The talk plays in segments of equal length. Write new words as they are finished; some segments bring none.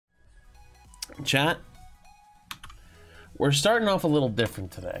Chat, we're starting off a little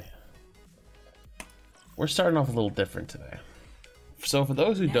different today. So for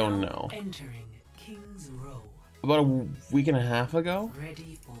those who don't know, about a week and a half ago,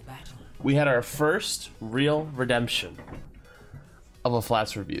 we had our first real redemption of a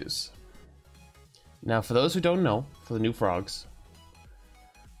Flats Reviews. Now, for those who don't know, for the new frogs,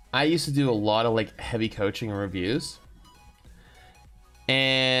 I used to do a lot of like heavy coaching and reviews,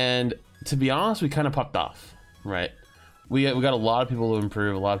 and to be honest, we kind of popped off, right? We got a lot of people to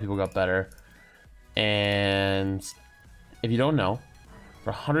improve, a lot of people got better, and if you don't know,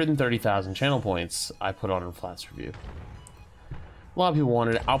 for 130,000 channel points, I put on a Flats review. A lot of people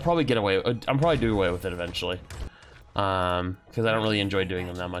wanted it. I'll probably get away. I'm probably do away with it eventually, because I don't really enjoy doing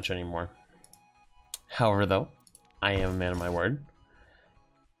them that much anymore. However, though, I am a man of my word,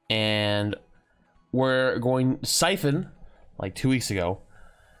 and we're going Siphon, like 2 weeks ago,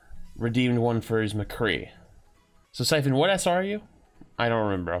 redeemed one for his McCree. So Siphon, what SR are you? I don't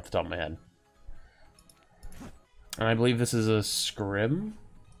remember off the top of my head. And I believe this is a scrim.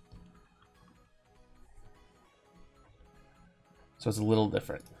 So it's a little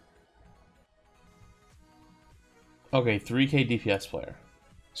different. Okay, 3K DPS player.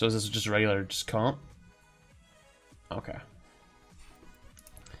 So is this just regular just comp? Okay.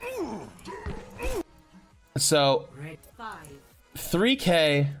 So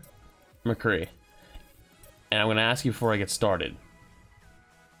 3K McCree. And I'm gonna ask you before I get started.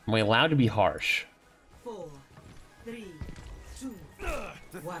 Am I allowed to be harsh? 4, 3, 2,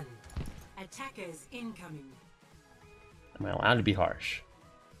 1. Attackers incoming. Am I allowed to be harsh?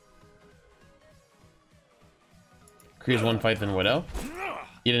 Cree's one fight than Widow?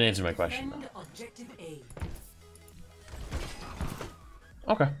 You didn't answer my question though.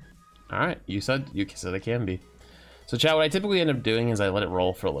 Okay. Alright, you said it can be. So chat, what I typically end up doing is I let it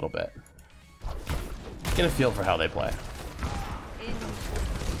roll for a little bit. Get a feel for how they play.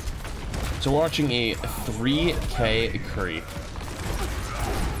 So we're watching a 3K Cree.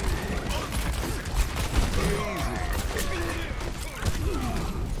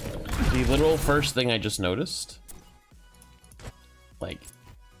 The literal first thing I just noticed, like,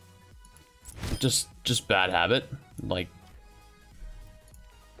 just bad habit, like,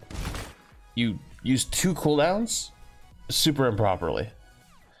 you used 2 cooldowns super improperly.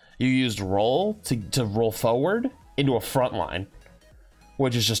 You used roll to roll forward into a front line,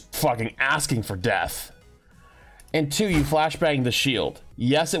 which is just fucking asking for death. And 2, you flashbanged the shield.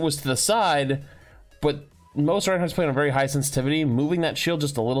 Yes, it was to the side, but most Reinhardt's playing on very high sensitivity. Moving that shield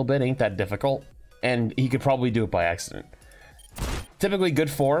just a little bit ain't that difficult, and he could probably do it by accident. Typically good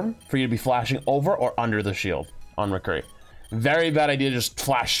form for you to be flashing over or under the shield on McCree. Very bad idea to just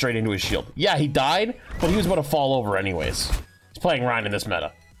flash straight into his shield. Yeah, he died, but he was about to fall over anyways. He's playing Ryan in this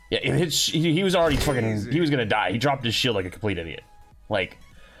meta. Yeah, he was already fucking, he was gonna die. He dropped his shield like a complete idiot. Like,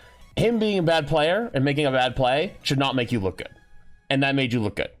 him being a bad player and making a bad play should not make you look good. And that made you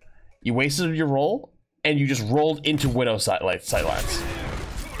look good. You wasted your roll, and you just rolled into Widow's sightlines.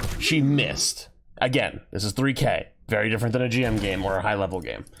 She missed. Again, this is 3K. Very different than a GM game or a high-level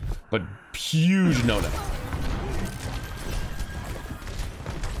game. But huge no-no.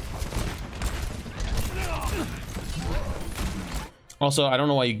 Also, I don't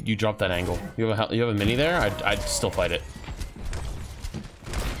know why you dropped that angle. You have a mini there? I'd still fight it.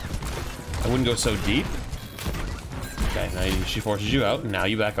 I wouldn't go so deep. Okay, now she forces you out, and now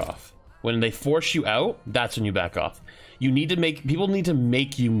you back off. When they force you out, that's when you back off. You need to people need to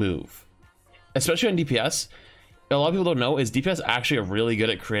make you move. Especially on DPS. A lot of people don't know is DPS actually are really good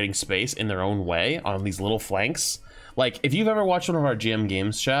at creating space in their own way on these little flanks. Like, if you've ever watched one of our GM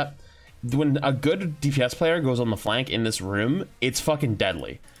games, chat, when a good DPS player goes on the flank in this room, it's fucking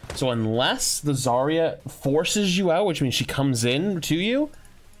deadly. So unless the Zarya forces you out, which means she comes in to you,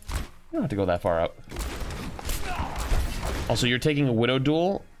 you don't have to go that far out. Also, you're taking a Widow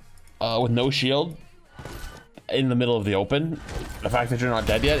duel with no shield in the middle of the open. The fact that you're not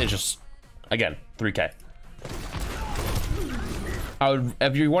dead yet is just, again, 3K.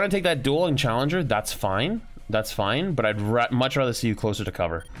 If you want to take that duel and Challenger, that's fine. That's fine, but I'd much rather see you closer to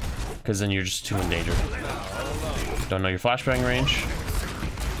cover, because then you're just too in danger. Don't know your flashbang range.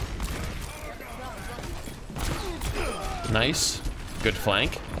 Nice. Good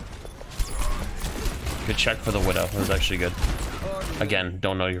flank. Good check for the Widow. That was actually good. Again,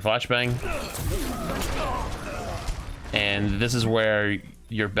 don't know your flashbang. And this is where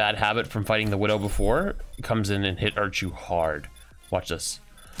your bad habit from fighting the Widow before comes in and hits you hard. Watch this.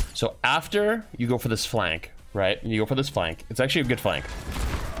 So after you go for this flank, right? You go for this flank. It's actually a good flank.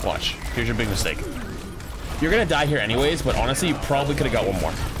 Watch. Here's your big mistake. You're gonna die here anyways, but honestly, you probably could have got one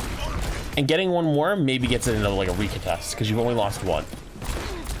more. And getting one more maybe gets it into like a recontest because you've only lost one.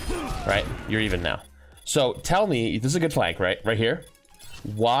 Right? You're even now. So tell me, this is a good flank, right? Right here.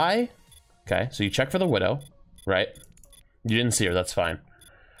 Why? Okay, so you check for the Widow, right? You didn't see her, that's fine.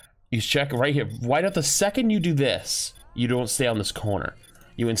 You check right here. Why not the second you do this, you don't stay on this corner?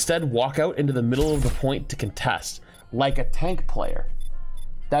 You instead walk out into the middle of the point to contest, like a tank player.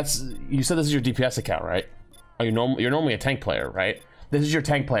 That's, you said this is your DPS account, right? Oh, you're normally a tank player, right? This is your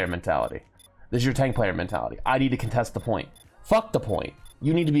tank player mentality. This is your tank player mentality. I need to contest the point. Fuck the point.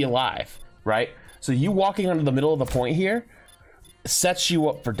 You need to be alive, right? So you walking onto the middle of the point here sets you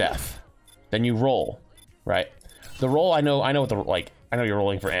up for death. Then you roll, right? The roll, I know what the, like, I know you're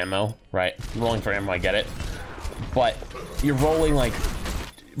rolling for ammo, right? You're rolling for ammo, I get it. But you're rolling like,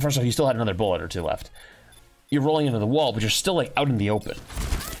 first of all, you still had another bullet or two left. You're rolling into the wall, but you're still like out in the open,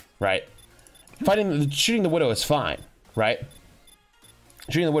 right? Shooting the Widow is fine, right?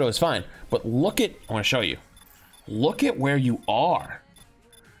 Shooting the Widow is fine, but look at, I want to show you. Look at where you are.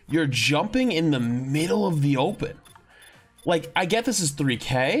 You're jumping in the middle of the open. Like, I get this is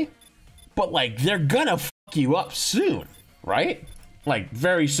 3K, but like, they're gonna fuck you up soon, right? Like,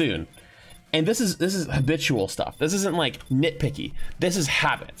 very soon. And this is habitual stuff. This isn't like nitpicky. This is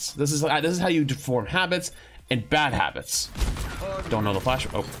habits. This is how you form habits and bad habits. Don't know the flash.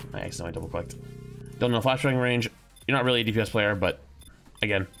 Oh, I accidentally double clicked. Don't know the flashbang range. You're not really a DPS player, but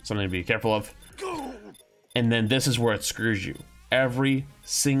again, something to be careful of. And then this is where it screws you. Every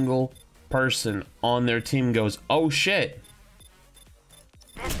single person on their team goes, oh shit.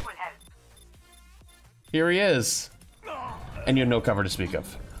 Here he is. And you have no cover to speak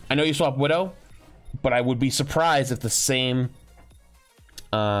of. I know you swap Widow, but I would be surprised if the same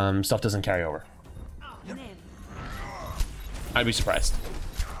stuff doesn't carry over. I'd be surprised.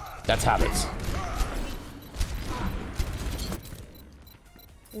 That's habits.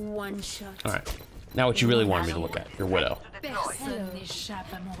 One shot. All right. Now what you really wanted me to look at, your Widow.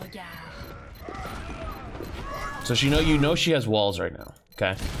 So you know she has walls right now,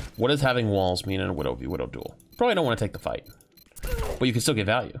 okay? What does having walls mean in a Widow v Widow duel? Probably don't want to take the fight, but you can still get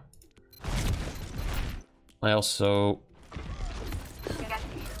value. I also...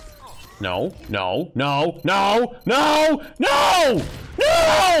 No, no, no, no, no, no,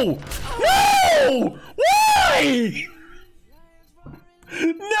 no, no! Why?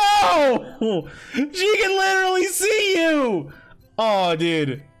 No! She can literally see you! Oh,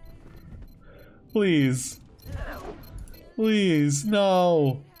 dude. Please. Please,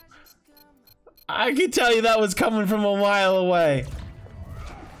 no. I can tell you that was coming from a mile away.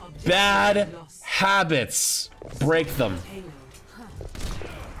 Bad habits. Break them.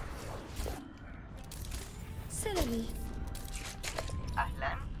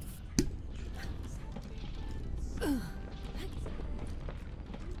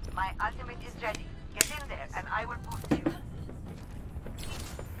 My ultimate is ready. Get in there and I will boost you.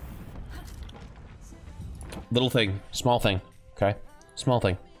 Little thing, small thing, okay? Small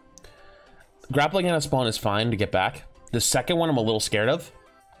thing. Grappling at a spawn is fine to get back. The second one I'm a little scared of,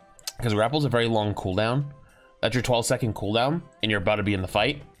 because grapple's a very long cooldown. That's your 12-second cooldown, and you're about to be in the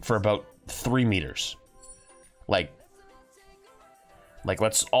fight for about 3 meters. Like,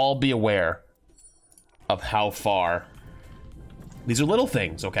 let's all be aware of how far. These are little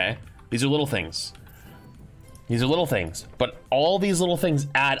things, okay? These are little things. These are little things, but all these little things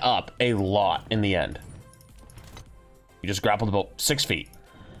add up a lot in the end. You just grappled about 6 feet.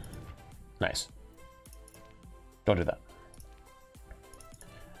 Nice. Don't do that.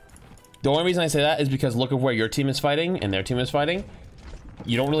 The only reason I say that is because look at where your team is fighting and their team is fighting.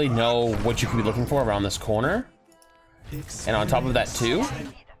 You don't really know what you could be looking for around this corner. And on top of that too,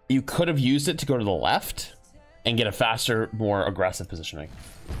 you could have used it to go to the left and get a faster, more aggressive positioning.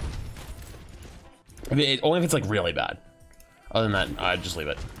 Only if it's like really bad. Other than that, I'd just leave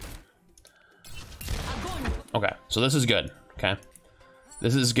it. Okay, so this is good, okay?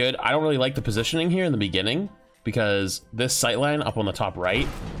 This is good. I don't really like the positioning here in the beginning because this sightline up on the top right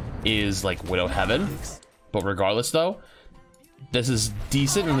is like Widow Heaven. But regardless though, this is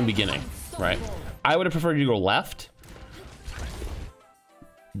decent in the beginning, right? I would have preferred you to go left.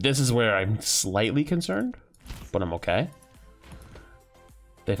 This is where I'm slightly concerned, but I'm okay.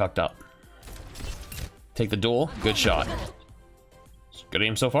 They fucked up. Take the duel, good shot. Good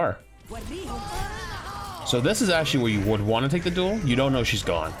aim so far. So this is actually where you would want to take the duel. You don't know she's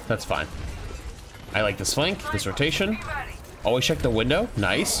gone. That's fine. I like this flank, this rotation. Always check the window.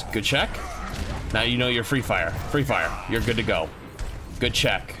 Nice. Good check. Now you know you're free fire. Free fire. You're good to go. Good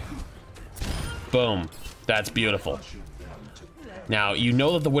check. Boom. That's beautiful. Now you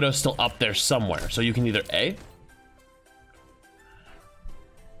know that the Widow's still up there somewhere. So you can either A.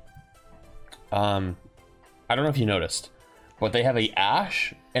 I don't know if you noticed, but they have a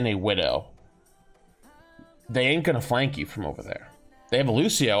Ashe and a Widow. They ain't gonna flank you from over there. They have a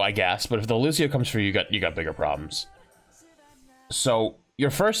Lucio, I guess, but if the Lucio comes for you, you got bigger problems. So your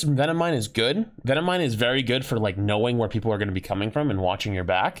first Venom Mine is good. Venom Mine is very good for like knowing where people are going to be coming from and watching your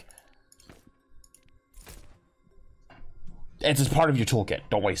back. It's just part of your toolkit.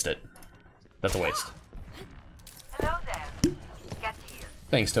 Don't waste it. That's a waste. Hello there. Get here.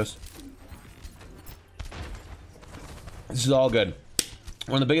 Thanks, Toast. This is all good.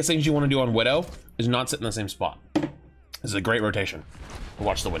 One of the biggest things you want to do on Widow is not sit in the same spot. This is a great rotation.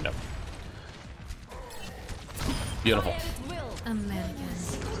 Watch the window. Beautiful.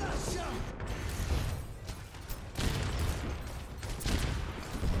 Americans.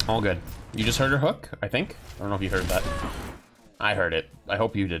 All good. You just heard her hook, I think. I don't know if you heard that. I heard it. I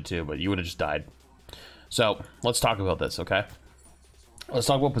hope you did too, but you would have just died. So, let's talk about this, okay? Let's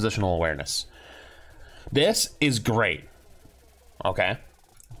talk about positional awareness. This is great. Okay?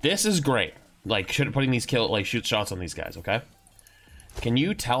 This is great. Like, putting these shoot shots on these guys, okay? Can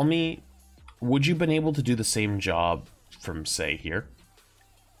you tell me, would you been able to do the same job from, say, here?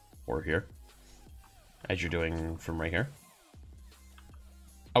 Or here? As you're doing from right here?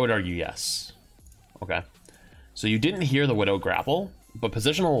 I would argue yes. Okay. So you didn't hear the Widow grapple, but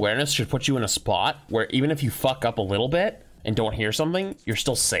positional awareness should put you in a spot where even if you fuck up a little bit and don't hear something, you're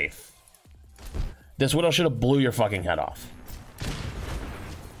still safe. This Widow should have blew your fucking head off.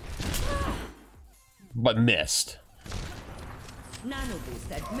 But missed. Nano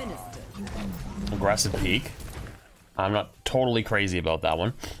boost administered. Aggressive peek. I'm not totally crazy about that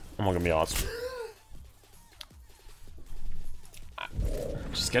one. I'm not gonna be honest.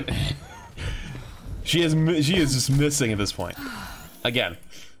 Just get. She is just missing at this point. Again,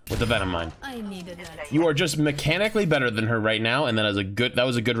 with the Venom Mine. I needed that. You are just mechanically better than her right now, and that was a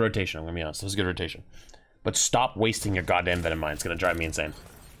good rotation. I'm gonna be honest. That was a good rotation. But stop wasting your goddamn Venom Mine. It's gonna drive me insane.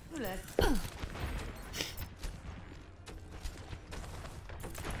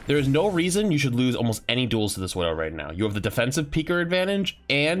 There is no reason you should lose almost any duels to this Widow right now. You have the defensive peeker advantage,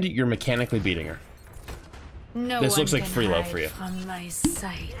 and you're mechanically beating her. No This looks one like can free love hide for you. From my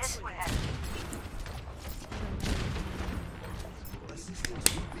sight.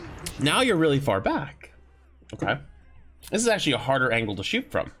 Now you're really far back. Okay. This is actually a harder angle to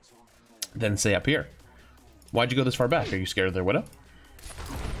shoot from than, say, up here. Why'd you go this far back? Are you scared of their Widow?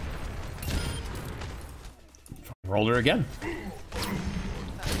 Rolled her again.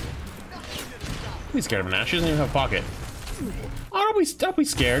 He's scared of an Ashe. She doesn't even have a pocket. Oh, don't be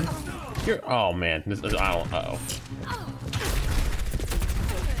scared. Oh man, I don't. Uh-oh.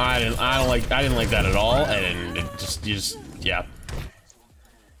 I didn't like that at all, and yeah.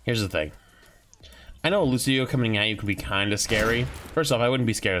 Here's the thing. I know Lucio coming at you can be kind of scary. First off, I wouldn't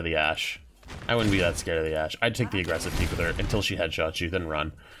be scared of the Ashe. I wouldn't be that scared of the Ashe. I'd take the aggressive peek with her until she headshots you, then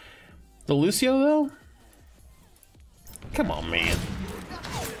run. The Lucio though? Come on, man.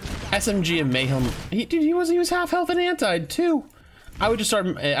 SMG and Mayhem. He was half health and anti too. I would just start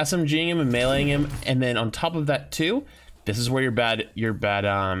SMGing him and meleeing him, and then on top of that too, this is where your bad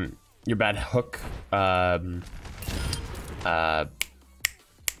hook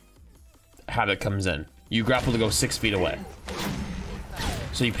habit comes in. You grapple to go 6 feet away.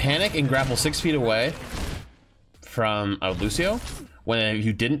 So you panic and grapple 6 feet away from Lucio. When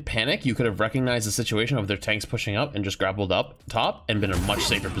you didn't panic, you could have recognized the situation of their tanks pushing up and just grappled up top and been in a much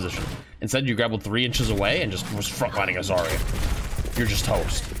safer position. Instead, you grappled 3 inches away and just was frontlining a Zarya. You're just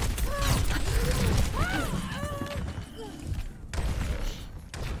toast.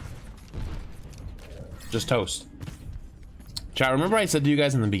 Just toast. Chat, remember I said to you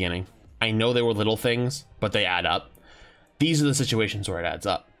guys in the beginning, I know they were little things, but they add up. These are the situations where it adds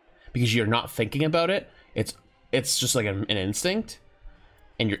up. Because you're not thinking about it, it's just like an instinct,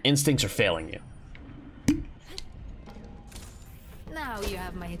 and your instincts are failing you. Now you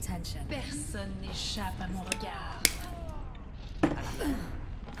have my attention. Personne n'échappe à mon regard.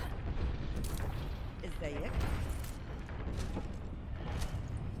 ازيك؟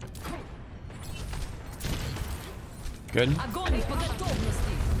 Good.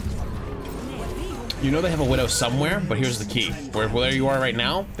 You know they have a Widow somewhere, but here's the key. Where you are right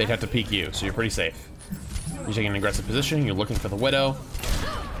now, they'd have to peek you, so you're pretty safe. You're taking an aggressive position, you're looking for the Widow.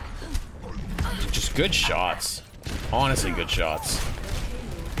 Just good shots. Honestly, good shots.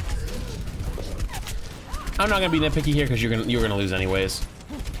 I'm not gonna be nitpicky here because you're gonna lose anyways.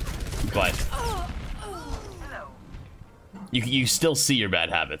 But you still see your bad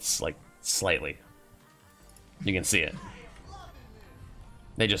habits, like slightly. You can see it.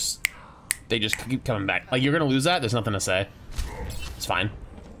 They just keep coming back. Like, you're gonna lose that, there's nothing to say. It's fine.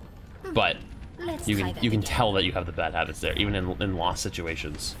 But Let's You try can that you can again. tell that you have the bad habits there, even in lost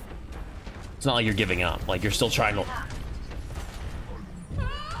situations. It's not like you're giving up. Like you're still trying to.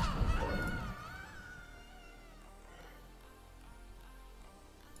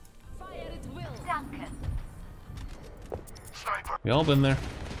 We all been there.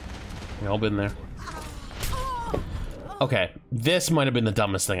 We all been there. Okay, this might have been the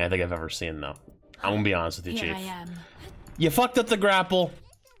dumbest thing I think I've ever seen, though. I'm gonna be honest with you, Here Chief. I am. You fucked up the grapple.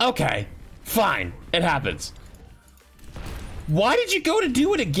 Okay, fine. It happens. Why did you go to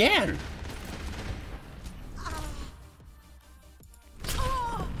do it again?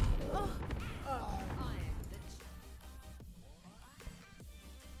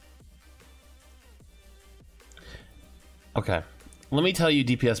 Okay, let me tell you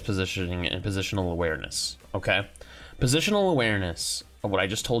DPS positioning and positional awareness, okay? Positional awareness of what I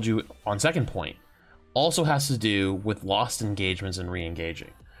just told you on second point also has to do with lost engagements and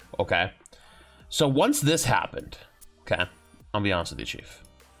re-engaging, okay? So once this happened, okay, I'll be honest with you, Chief.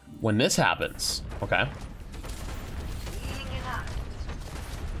 When this happens, okay,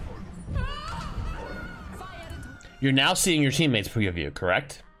 you're now seeing your teammates preview,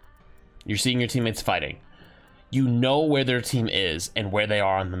 correct? You're seeing your teammates fighting. You know where their team is and where they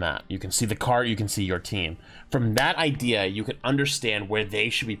are on the map. You can see the card, you can see your team. From that idea, you can understand where they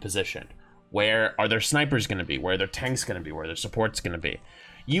should be positioned. Where are their snipers gonna be? Where are their tanks gonna be? Where their support's gonna be?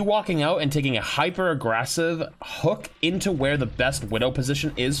 You walking out and taking a hyper-aggressive hook into where the best Widow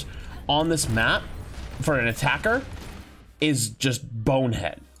position is on this map for an attacker is just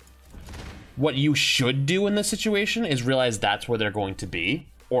bonehead. What you should do in this situation is realize that's where they're going to be,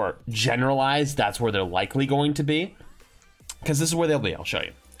 or generalize that's where they're likely going to be, because this is where they'll be. I'll show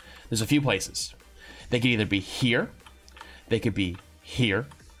you. There's a few places. They could either be here, they could be here,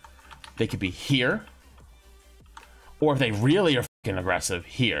 they could be here, or if they really are fucking aggressive,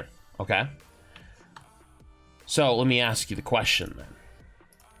 here, okay? So let me ask you the question then.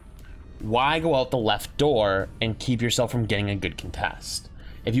 Why go out the left door and keep yourself from getting a good contest?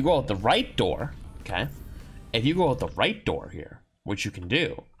 If you go out the right door, okay? If you go out the right door here, what you can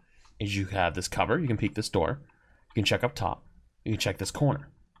do is you have this cover, you can peek this door, you can check up top, you can check this corner,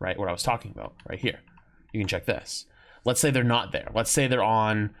 right? What I was talking about, right here. You can check this. Let's say they're not there. Let's say they're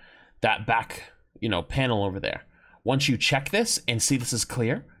on that back, panel over there. Once you check this and see this is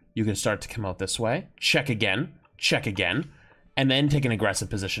clear, you can start to come out this way, check again, and then take an aggressive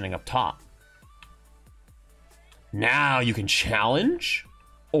positioning up top. Now you can challenge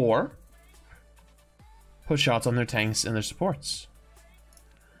or put shots on their tanks and their supports.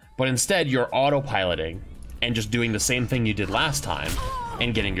 But instead, you're autopiloting and just doing the same thing you did last time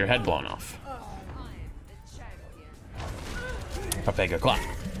and getting your head blown off. Papega clap.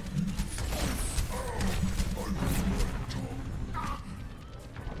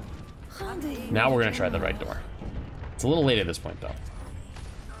 Now we're gonna try the right door. It's a little late at this point, though.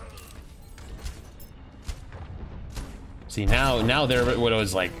 See, now their Widow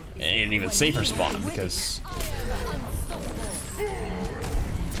is like an even safer spot because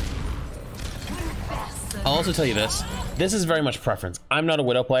I'll also tell you this. This is very much preference. I'm not a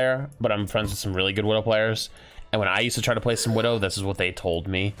Widow player, but I'm friends with some really good Widow players. And when I used to try to play some Widow, this is what they told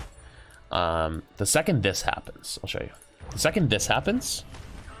me. The second this happens, I'll show you. The second this happens,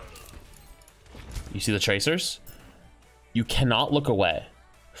 you see the tracers? You cannot look away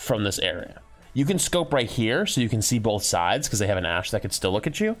from this area. You can scope right here so you can see both sides because they have an Ashe that could still look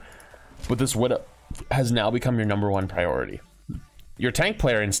at you. But this Widow has now become your number one priority. Your tank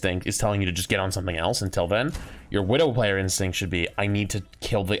player instinct is telling you to just get on something else until then. Your Widow player instinct should be, I need to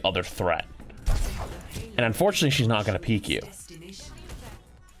kill the other threat. And unfortunately, she's not going to peek you.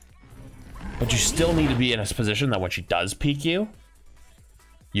 But you still need to be in a position that when she does peek you,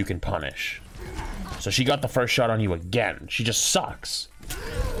 you can punish. So she got the first shot on you again. She just sucks.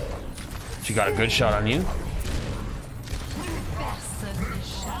 She got a good shot on you.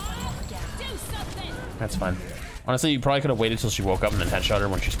 That's fine. Honestly, you probably could have waited till she woke up and then headshot her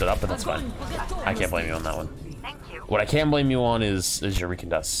when she stood up, but that's fine. I can't blame you on that one. Thank you. What I can blame you on is your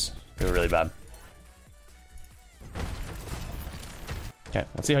recontests. They were really bad. Okay,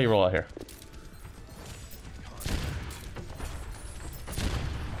 let's see how you roll out here.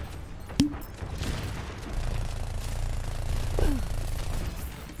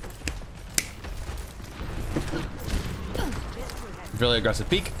 Really aggressive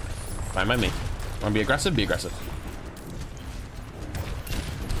peek. Fine by me. Want to be aggressive? Be aggressive.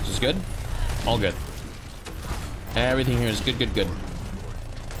 This is good. All good. Everything here is good, good, good.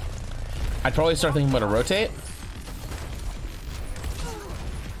 I'd probably start thinking about a rotate.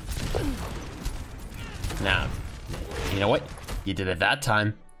 Now, you know what? You did it that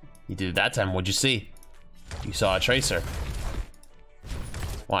time. You did it that time. What'd you see? You saw a tracer.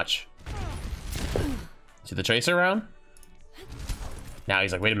 Watch. See the tracer around? Now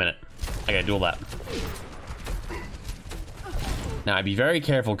he's like, wait a minute. I gotta duel that. Now, I'd be very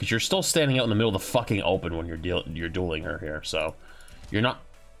careful because you're still standing out in the middle of the fucking open when you're dueling her here. So, you're not...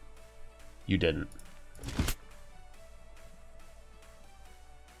 You didn't.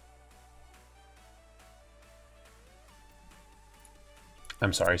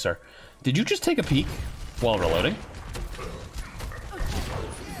 I'm sorry, sir. Did you just take a peek while reloading?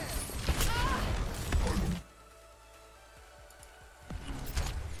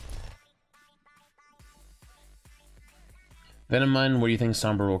 Venomine, where do you think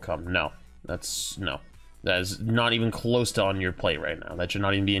Sombra will come? No. No. That is not even close to on your plate right now. That should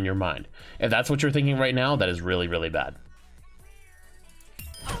not even be in your mind. If that's what you're thinking right now, that is really, really bad.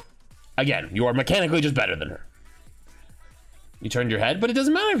 Again, you are mechanically just better than her. You turned your head, but it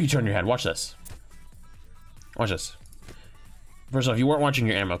doesn't matter if you turn your head. Watch this. Watch this. First off, you weren't watching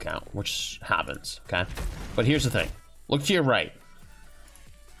your ammo count, which happens, okay? But here's the thing. Look to your right.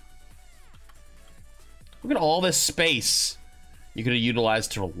 Look at all this space you could have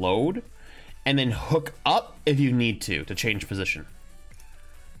utilized to reload, and then hook up if you need to change position.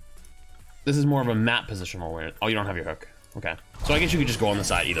 This is more of a map positional awareness. Oh, you don't have your hook. Okay. So I guess you could just go on the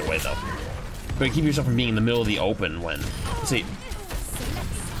side either way, though. But keep yourself from being in the middle of the open when... See,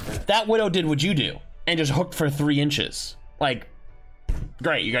 that Widow did what you do, and just hooked for 3 inches. Like,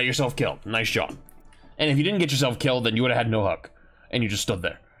 great, you got yourself killed. Nice job. And if you didn't get yourself killed, then you would have had no hook, and you just stood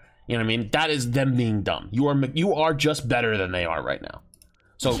there. You know what I mean? That is them being dumb. You are just better than they are right now.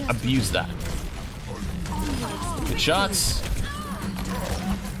 So abuse that. Good shots.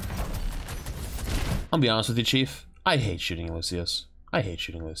 I'll be honest with you, Chief. I hate shooting Lucios. I hate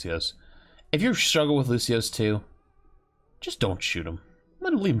shooting Lucios. If you struggle with Lucios too, just don't shoot him.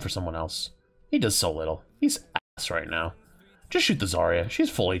 Leave him for someone else. He does so little. He's ass right now. Just shoot the Zarya. She's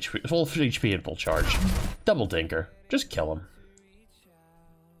full HP and full charge. Double dinker. Just kill him.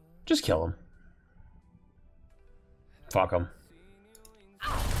 Just kill him. Fuck him.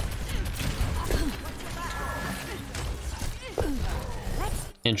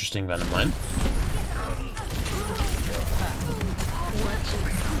 Interesting Venomine.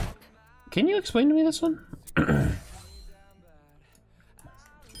 Can you explain to me this one? I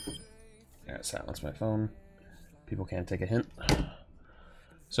gotta silence my phone. People can't take a hint.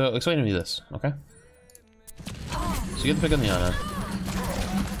 So explain to me this, okay? So you get the pick on the Ana.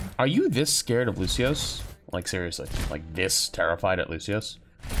 Are you this scared of Lucios? Like seriously, like this terrified at Lucios?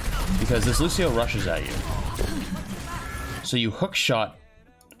 Because this Lucio rushes at you. So you hook shot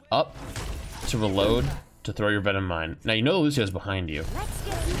up to reload to throw your Venom Mine. Now you know the Lucio's behind you.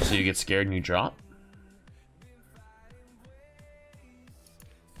 So you get scared and you drop.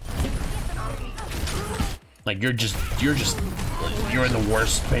 Like you're in the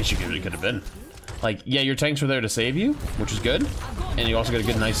worst place you could have been. Like, yeah, your tanks were there to save you, which is good, and you also got a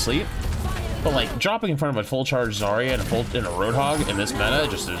good nice sleep. But like dropping in front of a full charge Zarya and a Roadhog in this meta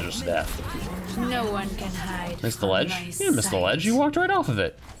is just death. No one can hide. Missed the ledge? You didn't miss the ledge, you walked right off of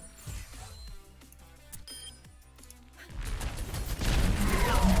it.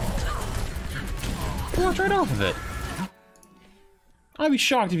 You walked right off of it. I'd be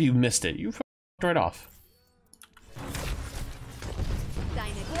shocked if you missed it. You walked right off.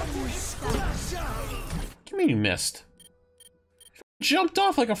 What do you mean you missed? You jumped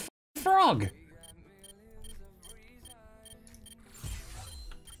off like a frog.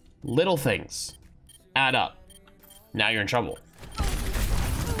 Little things add up. Now you're in trouble.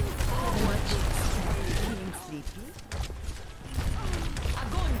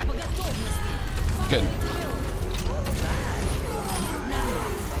 Good.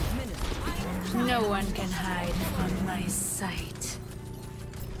 No one can hide from my sight.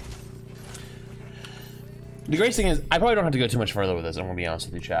 The greatest thing is, I probably don't have to go too much further with this, I'm gonna be honest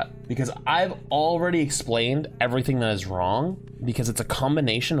with you, chat. Because I've already explained everything that is wrong, because it's a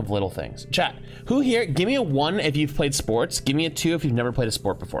combination of little things. Chat, who here, give me a 1 if you've played sports, give me a 2 if you've never played a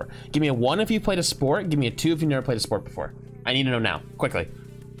sport before. Give me a 1 if you've played a sport, give me a 2 if you've never played a sport before. I need to know now, quickly.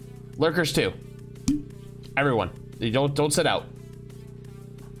 Lurkers 2. Everyone, don't sit out.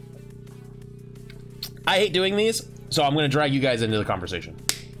 I hate doing these, so I'm gonna drag you guys into the conversation.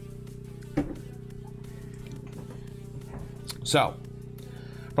 So,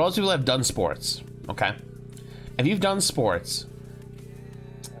 for all those people that have done sports, okay? If you've done sports,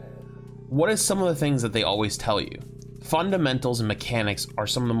 what are some of the things that they always tell you? Fundamentals and mechanics are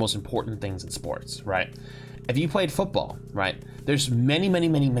some of the most important things in sports, right? If you played football, right? There's many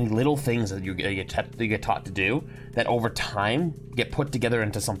little things that you get taught to do that over time get put together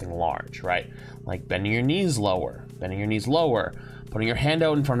into something large, right? Like bending your knees lower, putting your hand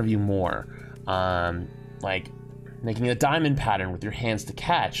out in front of you more, like making a diamond pattern with your hands to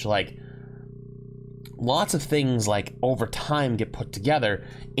catch, like lots of things like over time get put together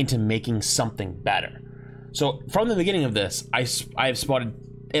into making something better. So from the beginning of this, I've spotted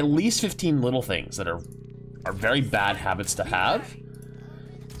at least 15 little things that are very bad habits to have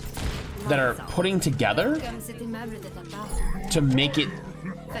that are putting together to make it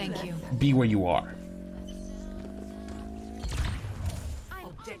Thank you. be where you are.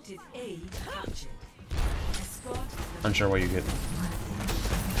 Objective A captured. Escort Unsure what you get.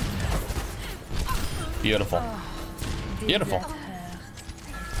 Beautiful. Beautiful.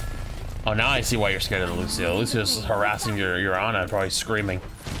 Oh, now I see why you're scared of Lucio. Lucio's harassing your Ana, probably screaming.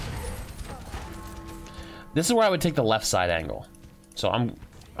 This is where I would take the left side angle. So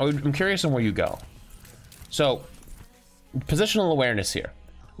I'm curious on where you go. So, positional awareness here.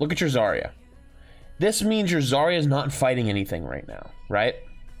 Look at your Zarya. This means your Zarya is not fighting anything right now, right?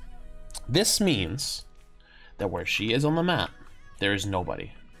 This means that where she is on the map, there is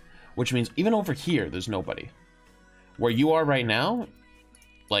nobody. Which means even over here, there's nobody. Where you are right now,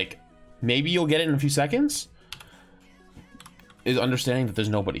 like, maybe you'll get it in a few seconds, is understanding that there's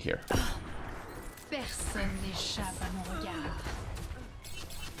nobody here. Personne n'échappe à mon regard.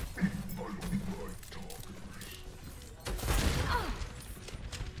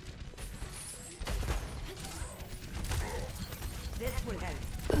 This will help.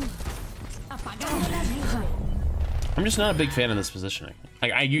 I'm just not a big fan of this positioning.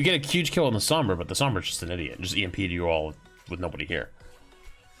 Like, you get a huge kill on the Sombra, but the Sombra's just an idiot. Just EMP'd you all with nobody here.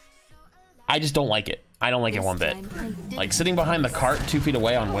 I just don't like it. I don't like it one bit. Like, sitting behind the cart 2 feet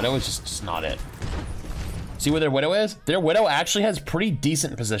away on Widow is just not it. See where their Widow is? Their Widow actually has pretty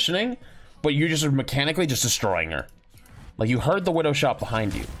decent positioning, but you're just mechanically just destroying her. Like, you heard the Widow shot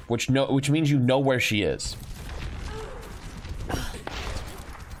behind you, which means you know where she is.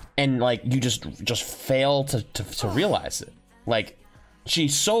 And, like, you just fail to realize it. Like, she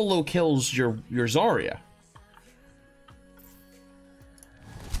solo kills your Zarya.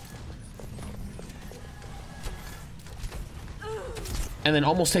 And then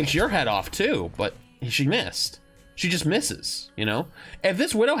almost takes your head off too, but she missed. She just misses, you know? If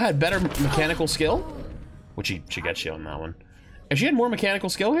this Widow had better mechanical skill, which she gets you on that one. If she had more mechanical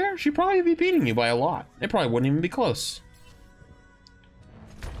skill here, she'd probably be beating you by a lot. It probably wouldn't even be close.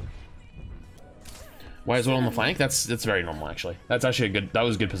 Why is Widow on the flank? That's very normal, actually. That's actually that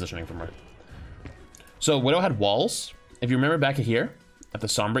was good positioning from her. So Widow had walls. If you remember back here, at the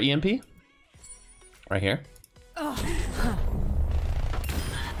Sombra EMP, right here.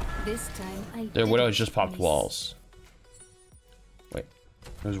 This time Their Widow has just popped walls. Wait,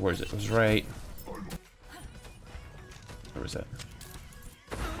 where is it? It was right. Where was that?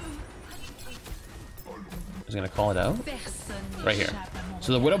 I was gonna call it out. Right here.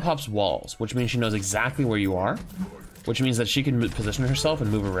 So the Widow pops walls, which means she knows exactly where you are, which means that she can position herself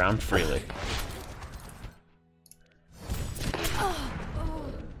and move around freely.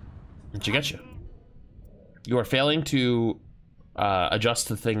 And she gets you. You are failing to adjust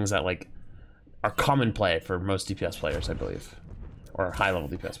to things that like are common play for most DPS players, I believe, or high-level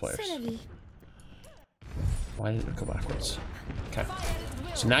DPS players. Why did it go backwards? Okay.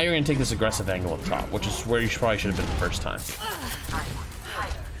 So now you're gonna take this aggressive angle up top, which is where you probably should have been the first time.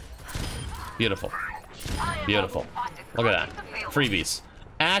 Beautiful. Beautiful. Look at that. Freebies.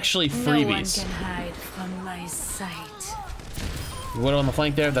 Actually, freebies. No one can hide from my sight. Widow on the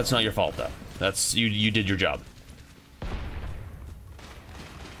flank there, that's not your fault though. That's you did your job.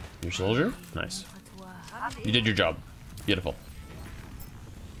 Your soldier? Nice. You did your job. Beautiful.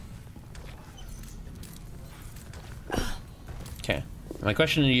 Okay. My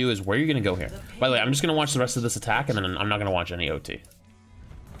question to you is, where are you going to go here? By the way, I'm just going to watch the rest of this attack, and then I'm not going to watch any OT.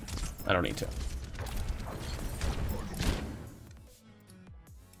 I don't need to.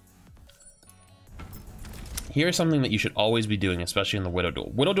 Here's something that you should always be doing, especially in the Widow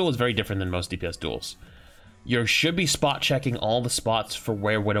duel. Widow duel is very different than most DPS duels. You should be spot checking all the spots for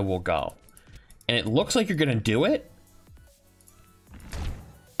where Widow will go. And it looks like you're going to do it,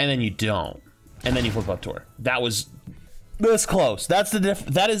 and then you don't. And then you flip up to her. That was this close.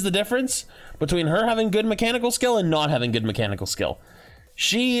 That is the difference between her having good mechanical skill and not having good mechanical skill.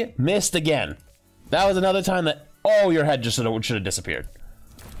 She missed again. That was another time that, oh, your head just should have disappeared.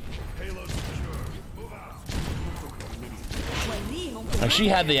 Like, she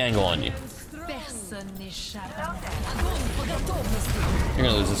had the angle on you. You're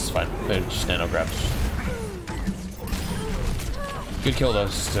gonna lose this, is fine. They're just nano grabs. Good kill though,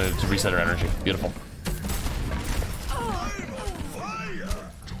 just to reset her energy. Beautiful.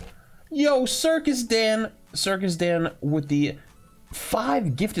 Yo, Circus Dan with the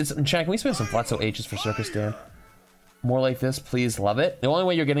 5 gifted. In chat, can we spend some Flatso H's for Circus Dan? More like this, please. Love it. The only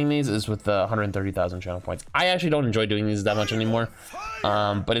way you're getting these is with the 130,000 channel points. I actually don't enjoy doing these that much anymore,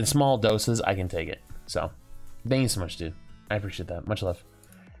 but in small doses, I can take it. So, thank you so much, dude. I appreciate that. Much love.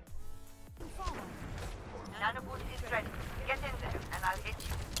 Nano boost is ready. Get in there, and I'll hit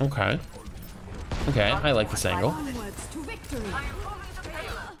you. Okay. Okay, I like this angle. Onwards to victory.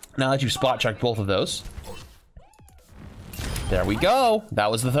 Now that you've spot checked both of those, there we go. That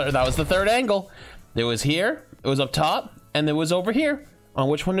was the third angle. It was here, it was up top, and it was over here on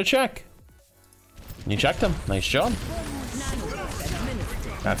which one to check. You checked them. Nice job.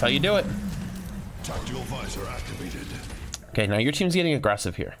 That's how you do it. Tactical visor activated. Okay, now your team's getting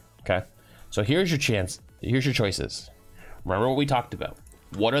aggressive here. Okay, so here's your chance. Here's your choices. Remember what we talked about.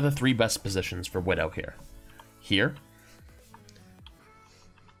 What are the 3 best positions for Widow here? Here,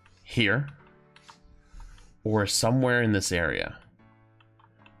 here, or somewhere in this area.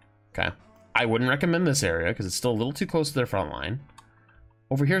 Okay, I wouldn't recommend this area because it's still a little too close to their front line.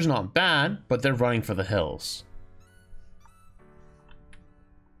 Over here's not bad, but they're running for the hills.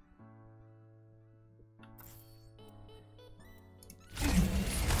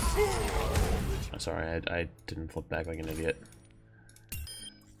 Sorry, I didn't flip back like an idiot.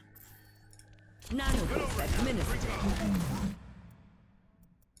 Nano boost administered.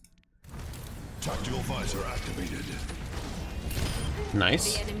 Tactical visor activated.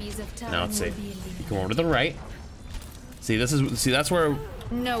 Nice. The enemies of time Now let's see. will be You eliminated. come over to the right. See, that's where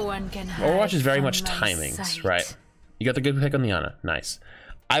No one can hide Overwatch is very from much my timings, sight. right? You got the good pick on the Ana. Nice.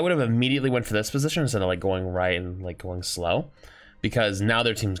 I would have immediately went for this position instead of like going right and like going slow, because now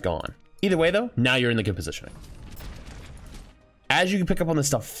their team's gone. Either way though, now you're in the good positioning. As you can pick up on this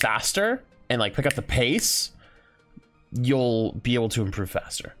stuff faster and like pick up the pace, you'll be able to improve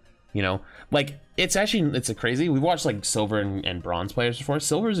faster. You know, like it's a crazy. We watched like silver and bronze players before.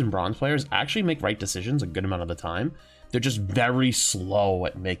 Silvers and bronze players actually make right decisions a good amount of the time. They're just very slow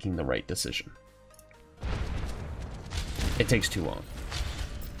at making the right decision. It takes too long.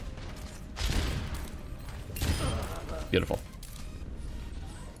 Beautiful.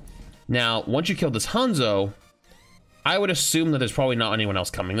 Now, once you kill this Hanzo, I would assume that there's probably not anyone else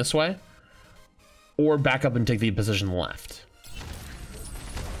coming this way. Or back up and take the position left.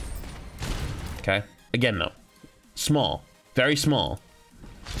 Okay. Again, though. Small. Very small.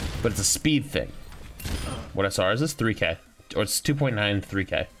 But it's a speed thing. What SR is this? 3K. Or it's 2.9,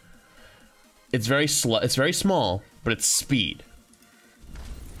 3K. It's very slow. It's very small, but it's speed.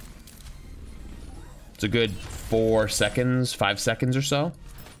 It's a good 4 seconds, 5 seconds or so.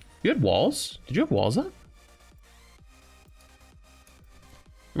 You had walls? Did you have walls up?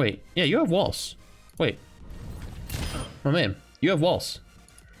 Wait, yeah, you have walls. Wait. Oh man, you have walls.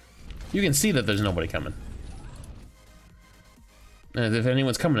 You can see that there's nobody coming. And if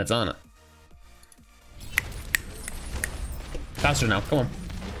anyone's coming, it's Ana. Faster now, come on.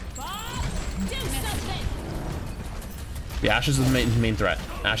 Yeah, Ashe is the main threat.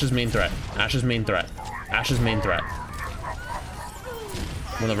 Ashe's main threat. Ashe's main threat. Ashe's main threat.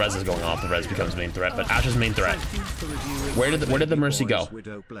 When the res is going off, the res becomes main threat, but Ashe's main threat. Where did the Mercy go?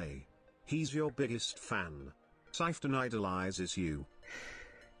 Widow play. He's your biggest fan. Sifton idolizes you.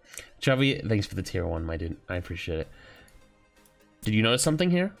 Chavi, thanks for the tier 1, my dude. I appreciate it. Did you notice something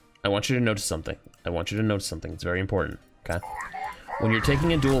here? I want you to notice something. I want you to notice something. It's very important, okay? When you're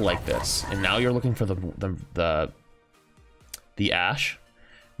taking a duel like this, and now you're looking for the Ashe,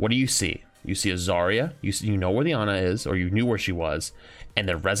 what do you see? You see a Zarya, you know where the Ana is, or you knew where she was, and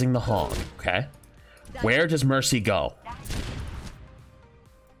they're rezzing the Hog, okay? Where does Mercy go?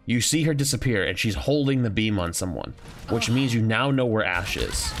 You see her disappear, and she's holding the beam on someone, which means you now know where Ashe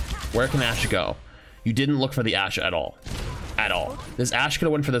is. Where can Ashe go? You didn't look for the Ashe at all. At all. This Ashe could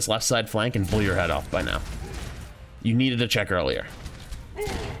have went for this left side flank and blew your head off by now. You needed to check earlier.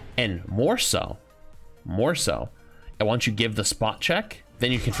 And more so, and once you give the spot check,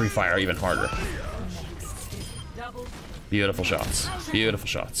 then you can free fire even harder. Beautiful shots. Beautiful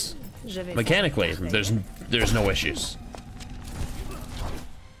shots. Mechanically, there's no issues.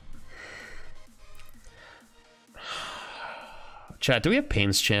 Chat, do we have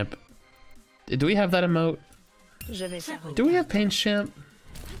Pain's Champ? Do we have that emote? Do we have Pain's Champ?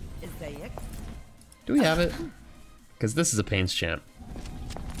 Do we have it? Because this is a Pain's Champ.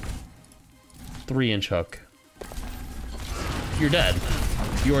 3-inch hook. You're dead.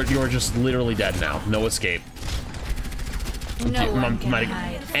 You're just literally dead now. No escape. No one can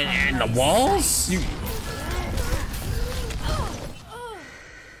hide from and my the walls? You...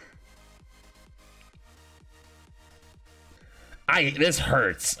 This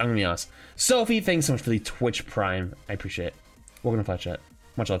hurts. I'm gonna be honest. Sophie, thanks so much for the Twitch Prime. I appreciate it. Welcome to Flash Chat.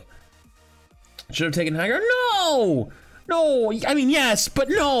 Much love. Should have taken high ground. No! No, I mean, yes, but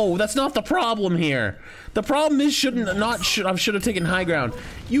no, that's not the problem here. The problem is should have taken high ground.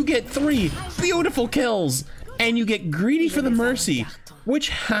 You get 3 beautiful kills, and you get greedy for the mercy, which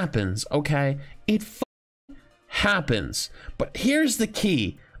happens, okay? It happens. But here's the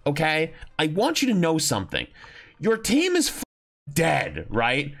key, okay? I want you to know something. Your team is dead,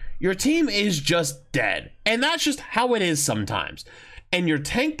 right? Your team is just dead, and that's just how it is sometimes. And your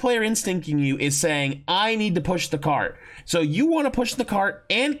tank player instinct in you is saying, I need to push the cart. So you want to push the cart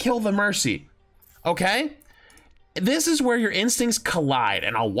and kill the mercy, okay? This is where your instincts collide,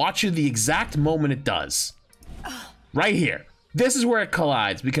 and I'll watch you the exact moment it does. Right here. This is where it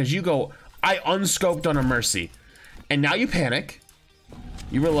collides, because you go, I unscoped on a mercy. And now you panic.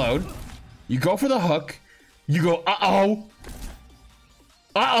 You reload. You go for the hook. You go, uh-oh.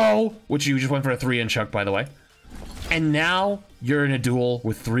 Uh-oh. Which you just went for a 3-inch hook, by the way. And now you're in a duel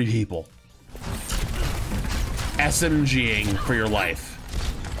with 3 people. SMGing for your life.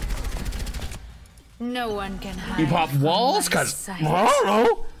 No one can hide. You pop walls, cause I don't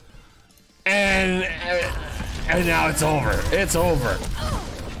know. And now it's over. It's over.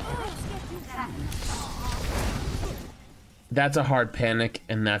 That's a hard panic,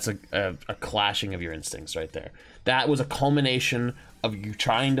 and that's a clashing of your instincts right there. That was a culmination of you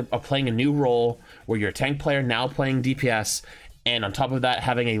playing a new role where you're a tank player now playing DPS, and on top of that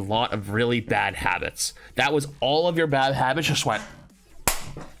having a lot of really bad habits. That was all of your bad habits just went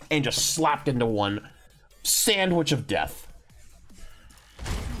and just slapped into one sandwich of death.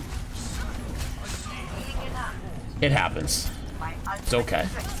 It happens. It's okay.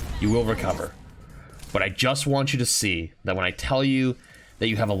 You will recover. But I just want you to see that when I tell you that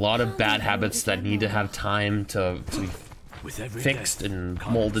you have a lot of bad habits that need to have time to be fixed and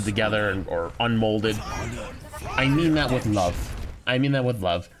molded together or unmolded, I mean that with love. I mean that with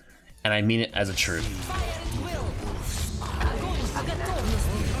love, and I mean it as a truth.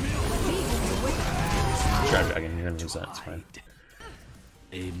 Try dragon, you're gonna lose that, it's fine.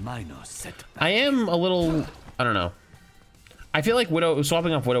 I am a little, I don't know. I feel like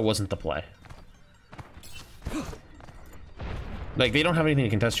swapping off Widow wasn't the play. Like, they don't have anything to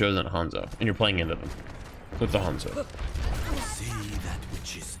contest Josen and Hanzo, and you're playing into them with the Hanzo. See that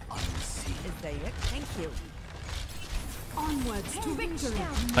which is unseen. Is that it? Thank you. Onwards to victory.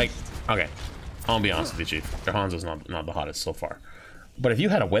 Like, okay, I'll be honest with you, Chief. Your Hanzo's not the hottest so far. But if you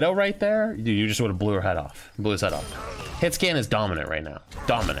had a Widow right there, you just would have blew her head off. Blew his head off. Hit scan is dominant right now.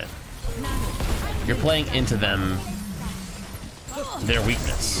 Dominant. You're playing into them, their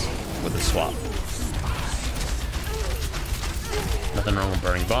weakness with the swap. Nothing wrong with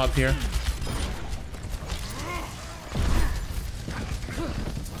burning Bob here.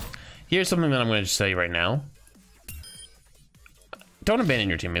 Here's something that I'm going to say right now. Don't abandon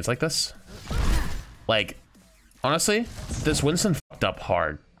your teammates like this. Like, honestly, this Winston fucked up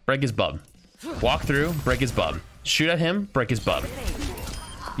hard. Break his bub. Walk through, break his bub. Shoot at him, break his bub.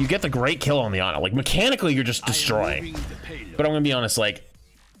 You get the great kill on the Ana. Like, mechanically, you're just destroying. But I'm going to be honest, like,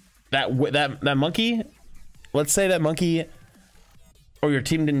 that monkey, let's say that monkey or your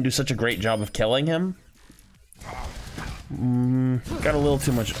team didn't do such a great job of killing him. Got a little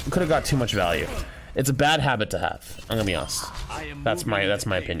too much, could have got too much value. It's a bad habit to have, I'm gonna be honest. That's my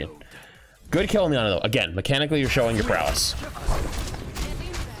opinion. Good kill on the Ana though. Again, mechanically you're showing your prowess.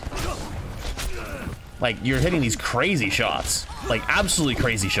 Like, you're hitting these crazy shots. Like, absolutely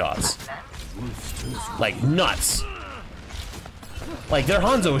crazy shots. Like, nuts. Like, their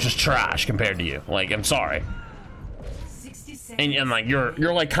Hanzo is just trash compared to you. Like, I'm sorry. And like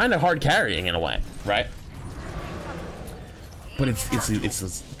you're like kind of hard carrying in a way, right? But it's this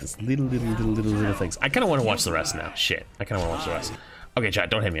little things. I kind of want to watch the rest now. Shit, I kind of want to watch the rest. Okay, chat,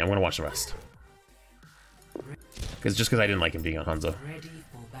 don't hit me. I'm gonna watch the rest. Because I didn't like him being on Hanzo. Ready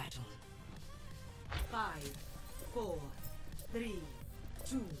for battle. 5, 4, 3,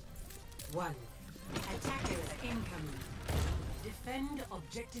 2, 1. Attackers incoming. Defend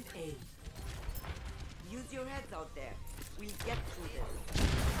objective A. Use your heads out there. We get through this.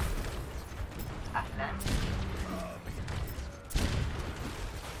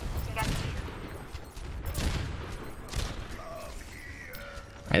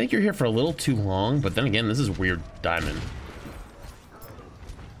 I think you're here for a little too long, but then again, this is weird diamond.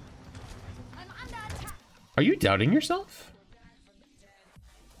 Are you doubting yourself?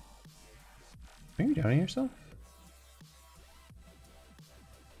 Are you doubting yourself?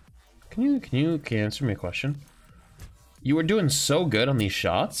 Can you answer me a question? You were doing so good on these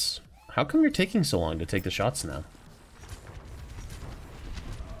shots. How come you're taking so long to take the shots now?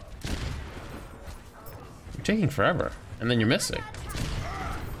 You're taking forever, and then you're missing.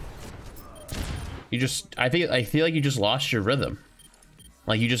 You just, I feel like you just lost your rhythm.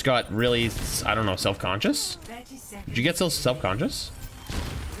 Like you just got really, I don't know, self-conscious? Did you get so self-conscious?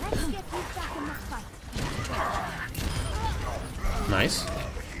 Nice.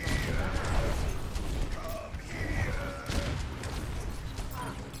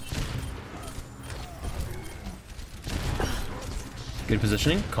 Good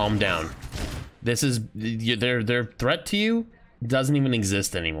positioning. Calm down. This is their threat to you doesn't even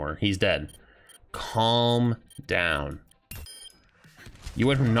exist anymore. He's dead. Calm down. You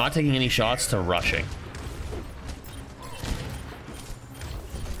went from not taking any shots to rushing.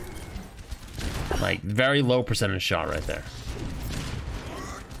 Like very low percentage shot right there.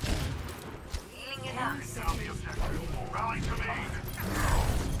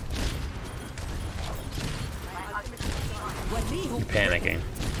 You're panicking.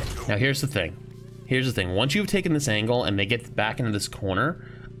 Now here's the thing. Here's the thing. Once you've taken this angle and they get back into this corner,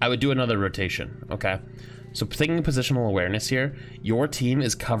 I would do another rotation, okay? So taking positional awareness here, your team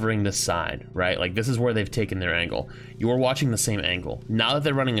is covering this side, right? Like this is where they've taken their angle. You're watching the same angle. Now that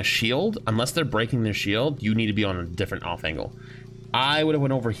they're running a shield, unless they're breaking their shield, you need to be on a different off angle. I would have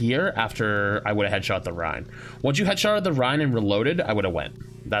went over here after I would have headshot the Rhine. Once you headshotted the Rhine and reloaded, I would have went.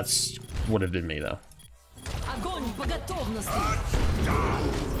 That's would have been me though.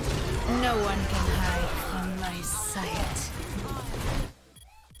 No one can hide from my sight.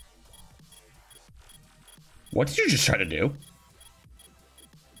 What did you just try to do?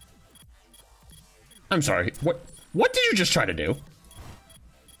 I'm sorry. What did you just try to do?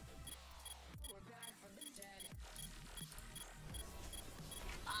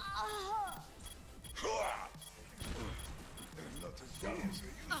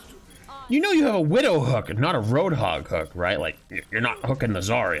 You know you have a widow hook, not a roadhog hook, right? Like you're not hooking the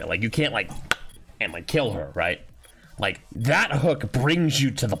Zarya. Like you can't like and like kill her, right? Like that hook brings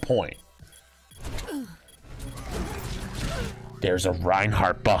you to the point. There's a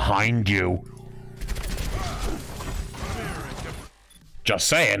Reinhardt behind you. Just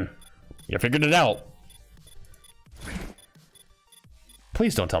saying. You figured it out.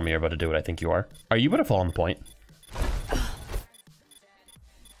 Please don't tell me you're about to do what I think you are. Are you about to fall on the point?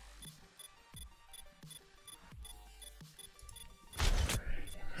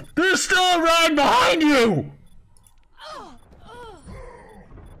 There's still a Rhine behind you!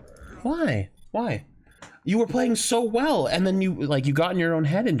 Why? Why? You were playing so well, and then you got in your own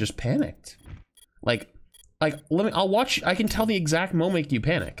head and just panicked. Like I'll watch, I can tell the exact moment you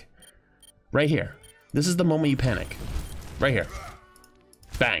panic. Right here. This is the moment you panic. Right here.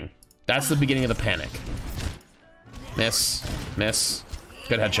 Bang. That's the beginning of the panic. Miss. Miss.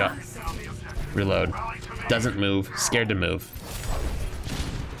 Good headshot. Reload. Doesn't move. Scared to move.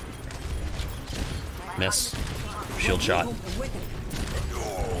 Miss. Shield shot.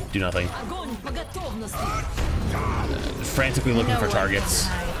 Do nothing. Frantically looking for targets.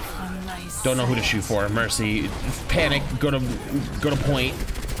 Don't know who to shoot for. Mercy. Panic. Go to point.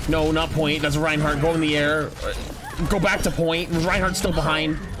 No, not point. That's Reinhardt. Go in the air. Go back to point. Reinhardt's still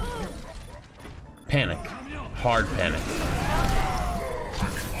behind. Panic. Hard panic.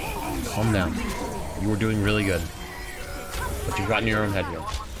 Calm down. You were doing really good. But you got in your own head here.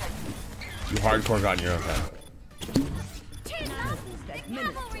 You hardcore got in your own head.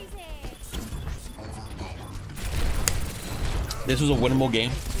 This was a winnable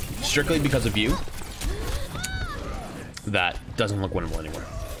game, strictly because of you. That doesn't look winnable anywhere.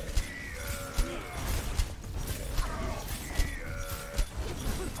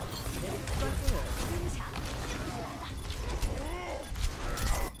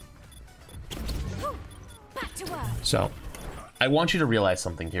 So, I want you to realize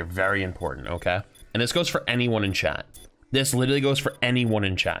something here, very important, okay? And this goes for anyone in chat. This literally goes for anyone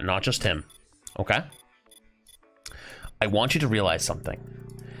in chat, not just him, okay? I want you to realize something.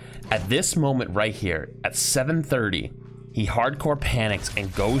 At this moment right here, at 7:30, he hardcore panics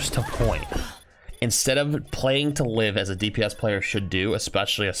and goes to point. Instead of playing to live as a DPS player should do,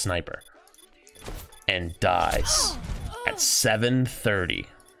 especially a sniper. And dies at 7:30.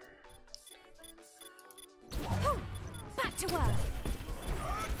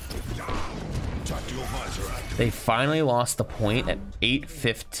 They finally lost the point at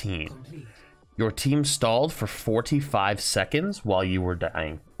 8:15. Your team stalled for 45 seconds while you were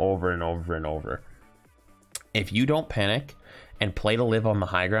dying over and over and over. If you don't panic and play to live on the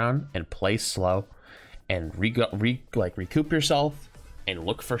high ground and play slow and recoup yourself and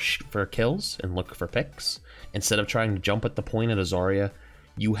look for kills and look for picks instead of trying to jump at the point at a Zarya,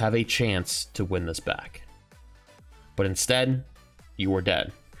 you have a chance to win this back. But instead, you were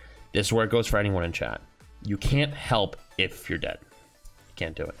dead. This is where it goes for anyone in chat. You can't help if you're dead. You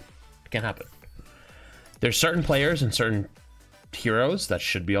can't do it. It can't happen. There's certain players and certain heroes that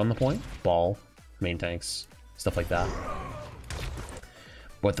should be on the point. Ball, main tanks, stuff like that.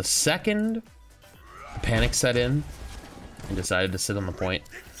 But the second panic set in and decided to sit on the point,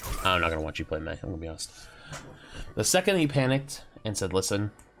 I'm not gonna watch you play Mei, I'm gonna be honest. The second he panicked and said,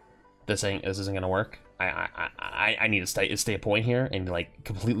 listen, this isn't gonna work. I need to stay a point here, and like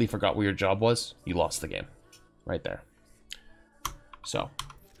completely forgot what your job was, you lost the game. Right there. So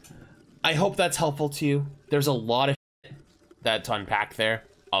I hope that's helpful to you. There's a lot of shit that to unpack there.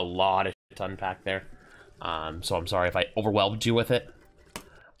 A lot of shit to unpack there. So I'm sorry if I overwhelmed you with it.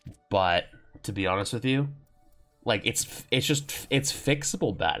 But to be honest with you, like it's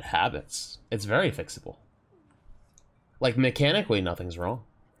fixable bad habits. It's very fixable. Like mechanically, nothing's wrong.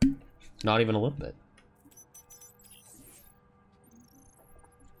 Not even a little bit.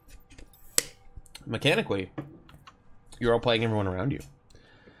 Mechanically, you're outplaying everyone around you.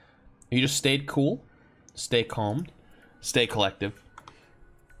 You just stayed cool, stay calm, stay collective,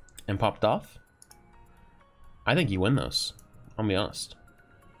 and popped off. I think you win those. I'll be honest.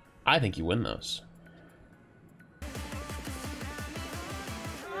 I think you win those.